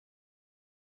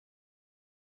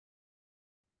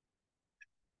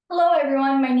Hello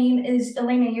everyone, my name is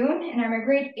Yelena Yun and I'm a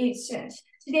grade 8 student.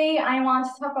 Today I want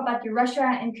to talk about the Russia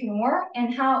and Ukraine war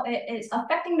and how it is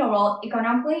affecting the world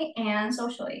economically and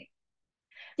socially.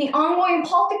 The ongoing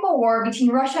political war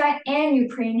between Russia and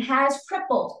Ukraine has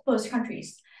crippled both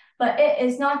countries, but it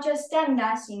is not just them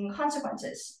that are seeing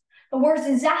consequences. The war's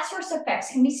disastrous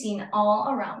effects can be seen all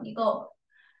around the globe.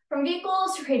 From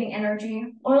vehicles to creating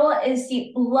energy, oil is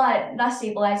the blood that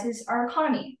stabilizes our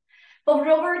economy. But with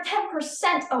over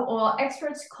 10% of oil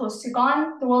exports close to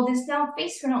gone, the world is now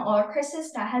faced with an oil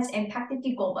crisis that has impacted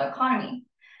the global economy.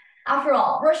 After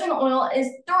all, Russian oil is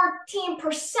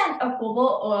 13% of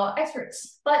global oil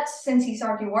exports. But since the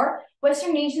start of the war,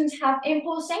 Western nations have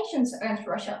imposed sanctions against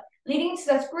Russia, leading to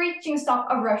the screeching stop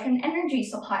of Russian energy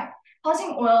supply,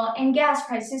 causing oil and gas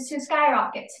prices to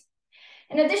skyrocket.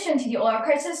 In addition to the oil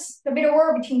crisis, the bitter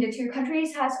war between the two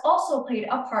countries has also played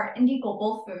a part in the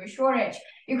global food shortage.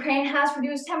 Ukraine has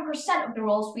produced 10% of the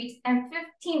world's wheat and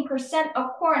 15% of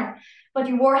corn, but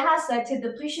the war has led to the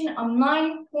depletion of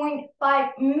 9.5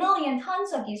 million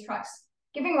tons of these products,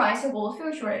 giving rise to a global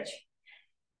food shortage.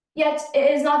 Yet,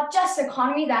 it is not just the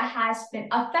economy that has been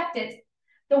affected.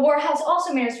 The war has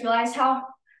also made us realize how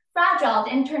fragile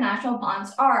the international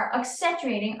bonds are,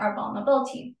 accentuating our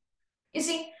vulnerability. You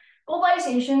see,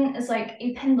 globalization is like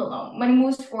a pendulum. When it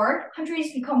moves forward,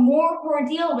 countries become more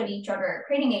cordial with each other,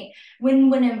 creating a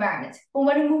win-win environment. But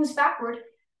when it moves backward,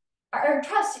 our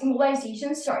trust in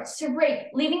globalization starts to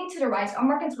break, leading to the rise of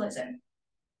mercantilism.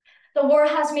 The war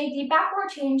has made the backward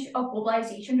change of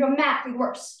globalization dramatically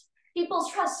worse.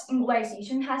 People's trust in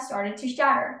globalization has started to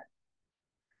shatter.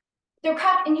 The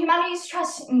crack in humanity's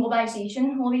trust in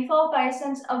globalization will be followed by a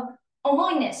sense of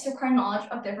unwillingness to acquire knowledge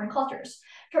of different cultures.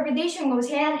 Trepidation goes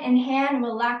hand in hand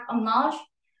with lack of knowledge,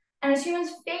 and as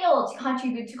humans fail to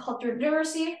contribute to cultural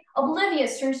literacy,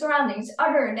 oblivious to surroundings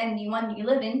other than the one you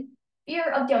live in,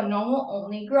 fear of the unknown will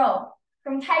only grow.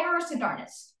 From tigers to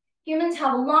darkness, humans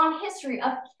have a long history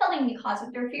of killing because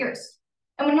of their fears,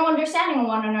 and with no understanding of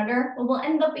one another, we will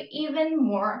end up with even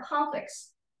more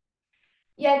conflicts.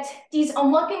 Yet, these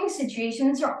unlucky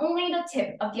situations are only the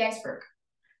tip of the iceberg.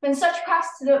 When such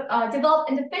cracks develop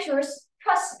into fissures,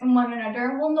 trust in one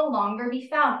another will no longer be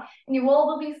found, and the world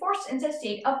will be forced into a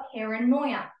state of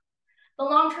paranoia. The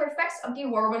long-term effects of the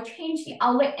war will change the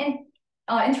outlook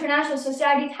international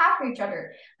societies have for each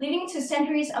other, leading to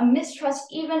centuries of mistrust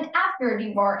even after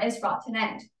the war is brought to an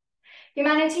end.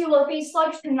 Humanity will face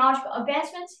sluggish technological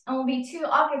advancements and will be too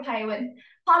occupied with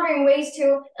pondering ways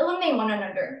to eliminate one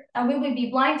another, and we will be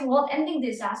blind to world-ending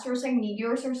disasters like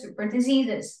meteors or super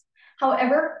diseases.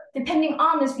 However, depending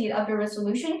on the speed of the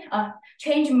resolution,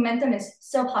 change momentum is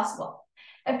still possible.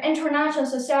 If international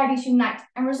societies unite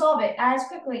and resolve it as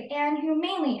quickly and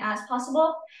humanely as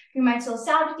possible, we might still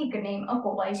salvage the good name of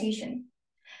globalization.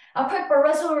 A quick but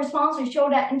resolute response will show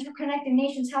that interconnected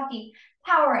nations have the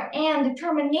power and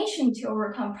determination to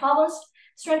overcome problems,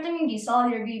 strengthening the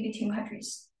solidarity between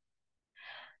countries.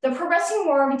 The progressing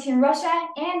war between Russia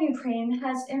and Ukraine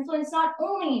has influenced not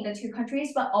only the two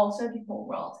countries, but also the whole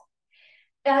world.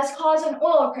 It has caused an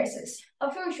oil crisis,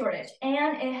 a food shortage,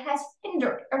 and it has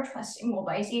hindered our trust in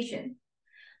globalization.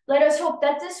 Let us hope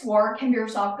that this war can be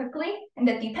resolved quickly and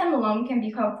that the pendulum can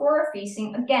become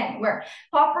forward-facing again, where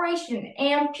cooperation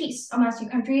and peace amongst the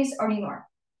countries are the norm.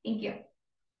 Thank you.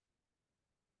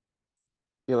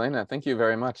 Yelena, thank you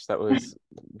very much. That was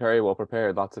very well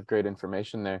prepared. Lots of great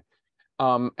information there.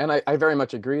 And I very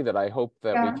much agree that I hope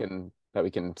that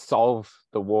we can solve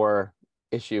the war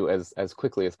issue as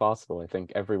quickly as possible. I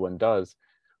think everyone does.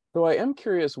 So I am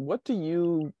curious, what do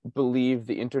you believe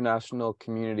the international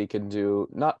community can do,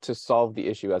 not to solve the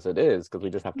issue as it is, because we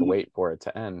just have to wait for it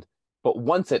to end, but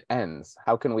once it ends,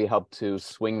 how can we help to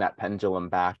swing that pendulum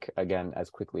back again as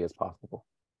quickly as possible?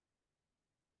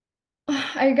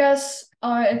 I guess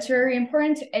it's very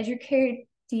important to educate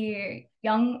the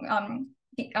young,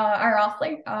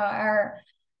 our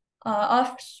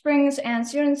offsprings and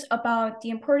students about the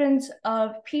importance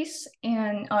of peace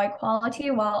and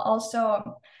equality, while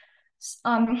also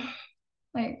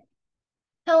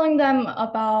telling them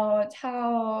about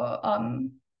how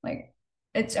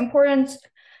it's important,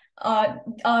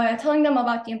 telling them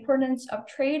about the importance of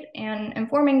trade and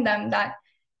informing them that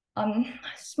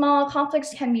small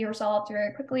conflicts can be resolved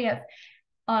very quickly if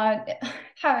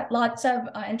lots of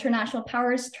international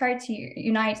powers try to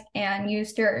unite and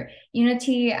use their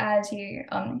unity as a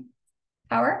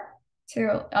power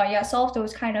to solve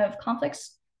those kind of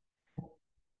conflicts.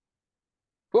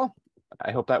 Cool.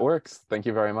 I hope that works. Thank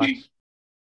you very much.